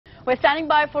We're standing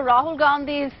by for Rahul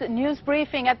Gandhi's news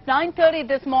briefing at 9:30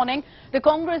 this morning. The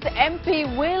Congress MP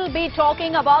will be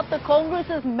talking about the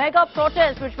Congress's mega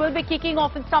protest, which will be kicking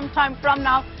off in some time from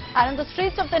now. And in the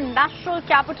streets of the national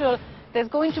capital, there's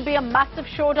going to be a massive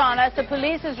showdown as the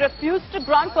police has refused to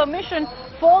grant permission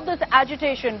for this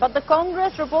agitation. But the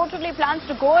Congress reportedly plans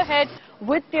to go ahead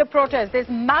with their protest. There's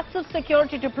massive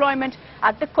security deployment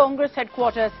at the Congress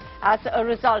headquarters as a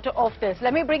result of this.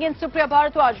 Let me bring in Supriya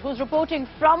Bharadwaj, who's reporting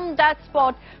from that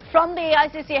spot, from the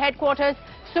AICC headquarters.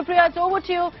 Supriya, it's over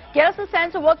to you. Get us a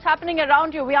sense of what's happening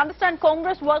around you. We understand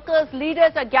Congress workers,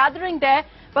 leaders are gathering there,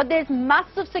 but there's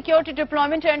massive security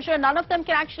deployment to ensure none of them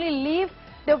can actually leave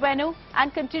the venue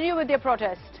and continue with their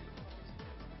protest.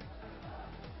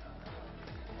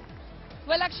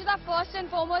 Well, Akshita, first and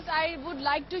foremost, I would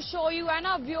like to show you and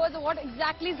our viewers what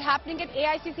exactly is happening at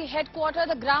AICC headquarters,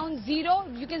 the ground zero.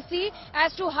 You can see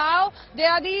as to how there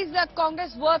are these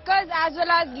Congress workers as well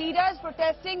as leaders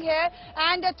protesting here.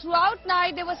 And throughout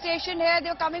night, they were stationed here.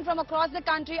 They were coming from across the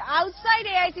country. Outside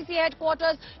AICC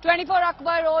headquarters, 24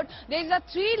 Akbar Road, there is a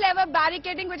 3-level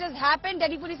barricading which has happened.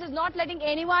 Delhi police is not letting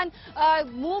anyone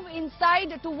move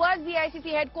inside towards the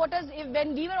AICC headquarters.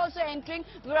 When we were also entering,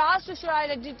 we were asked to show our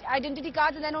identity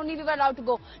cards and then only we were allowed to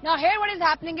go. Now here what is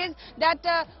happening is that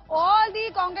all the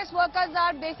Congress workers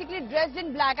are basically dressed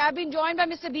in black. I have been joined by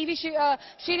Mr. B.V.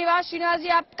 Srinivas. Srinivas ji,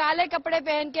 आप काले कपड़े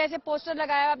पहन के ऐसे poster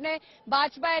लगाया आपने,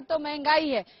 भाजपा है तो महंगाई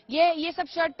है, ये सब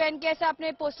शर्ट पहन के ऐसे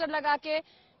आपने पोस्टर लगा के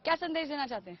क्या संदेश देना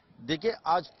चाहते हैं? देखिए,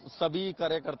 आज सभी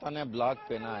कार्यकर्ता ने ब्लैक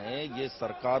पहना है। ये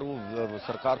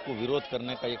सरकार को विरोध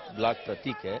करने का एक ब्लैक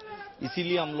प्रतीक है,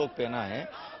 इसीलिए हम लोग पहना है।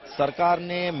 सरकार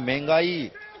ने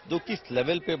महंगाई जो किस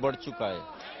लेवल पे बढ़ चुका है,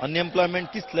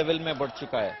 अनएम्प्लॉयमेंट किस लेवल में बढ़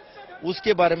चुका है,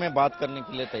 उसके बारे में बात करने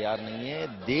के लिए तैयार नहीं है।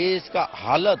 देश का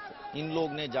हालत इन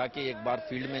लोग ने जाके एक बार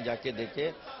फील्ड में जाके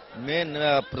देखे। मैं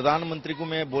प्रधानमंत्री को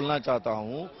मैं बोलना चाहता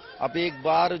हूं, अब एक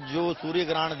बार जो सूर्य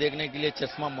ग्रहण देखने के लिए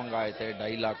चश्मा मंगाए थे,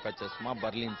 2.5 लाख का चश्मा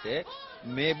बर्लिन से,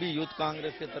 मैं भी यूथ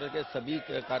कांग्रेस के तरह के सभी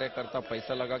कार्यकर्ता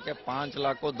पैसा लगा के 5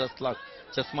 लाख और 10 लाख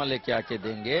चश्मा लेके आके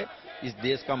देंगे। इस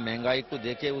देश का महंगाई को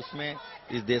देखे, उसमें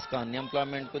इस देश का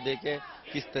अनएम्प्लॉयमेंट को देखे,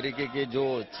 किस तरीके के जो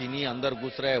चीनी अंदर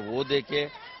घुस रहा है वो देखे,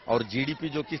 और जीडीपी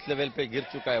जो किस लेवल पे गिर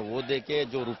चुका है वो देखे,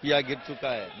 जो रुपया गिर चुका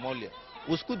है मौल्य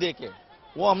उसको देखे,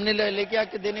 वो हमने लेके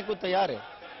आके देने को तैयार है।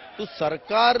 तो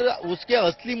सरकार उसके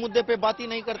असली मुद्दे पे बात ही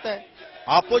नहीं करता है।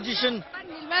 ऑपोजिशन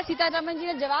निर्मला सीतारमन जी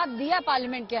ने जवाब दिया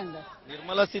पार्लियामेंट के अंदर।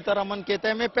 निर्मला सीतारमन कहते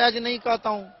हैं मैं प्याज नहीं खाता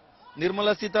हूँ,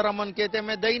 निर्मला सीतारमन कहते हैं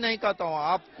मैं दही नहीं खाता हूँ।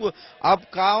 आपको आप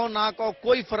खाओ ना खाओ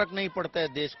कोई फर्क नहीं पड़ता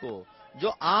है देश को। जो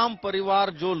आम परिवार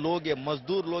जो लोग है,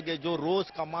 मजदूर लोग है, जो रोज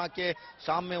कमा के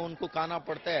शाम में उनको खाना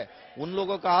पड़ता है, उन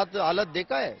लोगों का हालत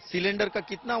देखा है। सिलेंडर का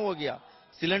कितना हो गया,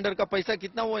 सिलेंडर का पैसा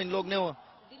कितना हुआ इन लोग ने।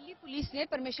 दिल्ली पुलिस ने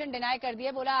परमिशन डिनाई कर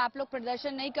दिया, बोला आप लोग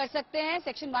प्रदर्शन नहीं कर सकते हैं,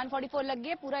 सेक्शन 144 लग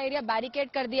गया, पूरा एरिया बैरिकेड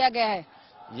कर दिया गया है।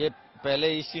 ये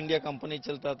पहले ईस्ट इंडिया कंपनी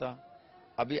चलता था,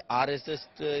 अभी आरएसएस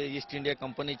ईस्ट इंडिया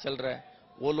कंपनी चल रहा है।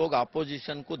 वो लोग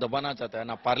अपोजिशन को दबाना चाहता है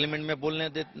ना, पार्लियामेंट में बोलने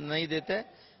नहीं देते,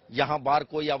 यहाँ बाहर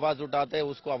कोई आवाज उठाते है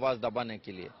उसको आवाज दबाने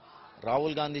के लिए।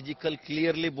 राहुल गांधी जी कल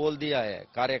क्लियरली बोल दिया है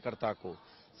कार्यकर्ता को,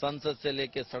 संसद से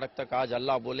लेके सड़क तक आज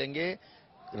अल्लाह बोलेंगे।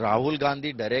 राहुल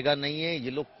गांधी डरेगा नहीं है,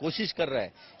 ये लोग कोशिश कर रहा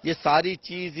है। ये सारी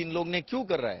चीज इन लोग ने क्यों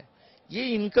कर रहा है, ये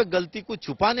इनका गलती को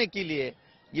छुपाने के लिए,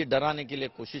 ये डराने के लिए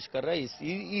कोशिश कर रहा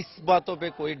है। इस बातों पे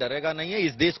कोई डरेगा नहीं है।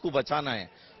 इस देश को बचाना है।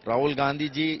 राहुल गांधी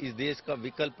जी इस देश का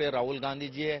विकल्प है, राहुल गांधी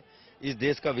जी है इस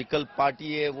देश का विकल्प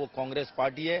पार्टी है, वो कांग्रेस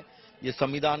पार्टी है। ये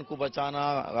संविधान को बचाना,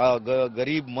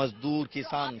 गरीब मजदूर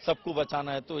किसान सबको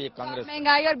बचाना है, तो ये कांग्रेस।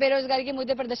 महंगाई और बेरोजगारी के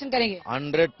मुद्दे प्रदर्शन करेंगे,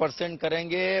 100%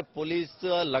 करेंगे। पुलिस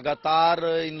लगातार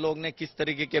इन लोग ने किस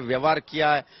तरीके के व्यवहार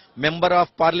किया है, मेंबर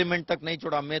ऑफ पार्लियामेंट तक नहीं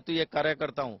छोड़ा। मैं तो ये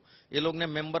कार्यकर्ता हूँ, ये लोग ने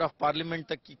मेंबर ऑफ पार्लियामेंट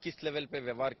तक की किस लेवल पे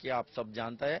व्यवहार किया आप सब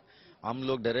जानता है। हम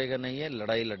लोग डरेगा नहीं है,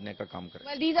 लड़ाई लड़ने का काम करें।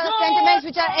 Well, these are the sentiments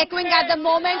which are echoing at the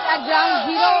moment at ground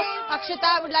zero. Akshita,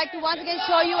 I would like to once again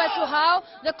show you as to how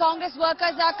the Congress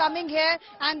workers are coming here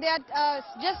and they are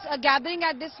just gathering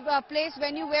at this place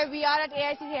venue where we are at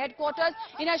AICC headquarters.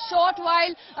 In a short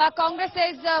while,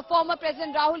 Congress's former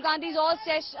President Rahul Gandhi is all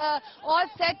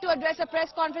set to address a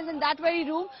press conference in that very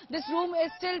room. This room is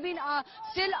still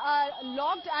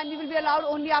locked and we will be allowed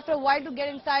only after a while to get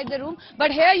inside the room.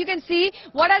 But here you can see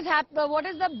what has happened.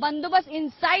 bandobast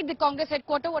inside the Congress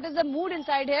headquarters? What is the mood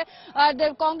inside here?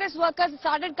 The Congress workers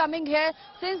started coming here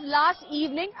since last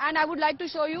evening, and I would like to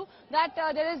show you that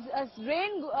there is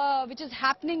rain which is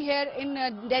happening here in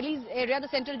Delhi's area, the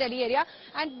central Delhi area,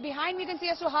 and behind we can see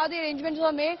as to how the arrangements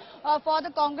were made for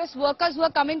the Congress workers who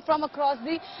are coming from across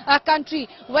the country.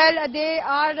 Well, they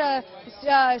are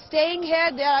staying here.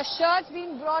 There are shirts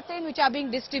being brought in which are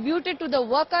being distributed to the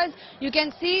workers. You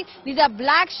can see these are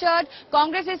black shirts.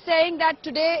 Congress is saying that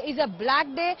today is a black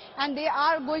day and they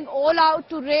are going all out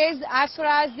to raise as far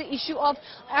as the issue of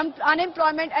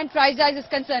unemployment and price rise is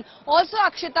concerned. Also,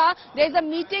 Akshita, there is a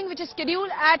meeting which is scheduled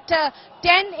at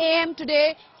 10 a.m.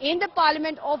 today in the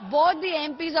parliament of both the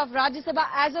MPs of Rajya Sabha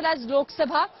as well as Lok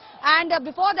Sabha. And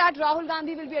before that, Rahul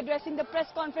Gandhi will be addressing the press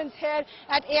conference here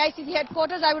at AICC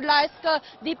headquarters. I would like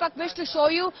Deepak Vish to show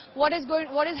you what is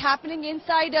happening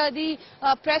inside the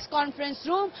press conference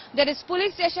room. There is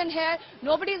police station here.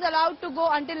 Nobody is allowed to go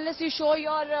unless you show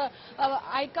your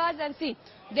I-cards, and see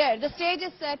there. The stage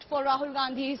is set for Rahul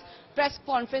Gandhi's press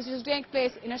conference, which will take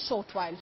place in a short while.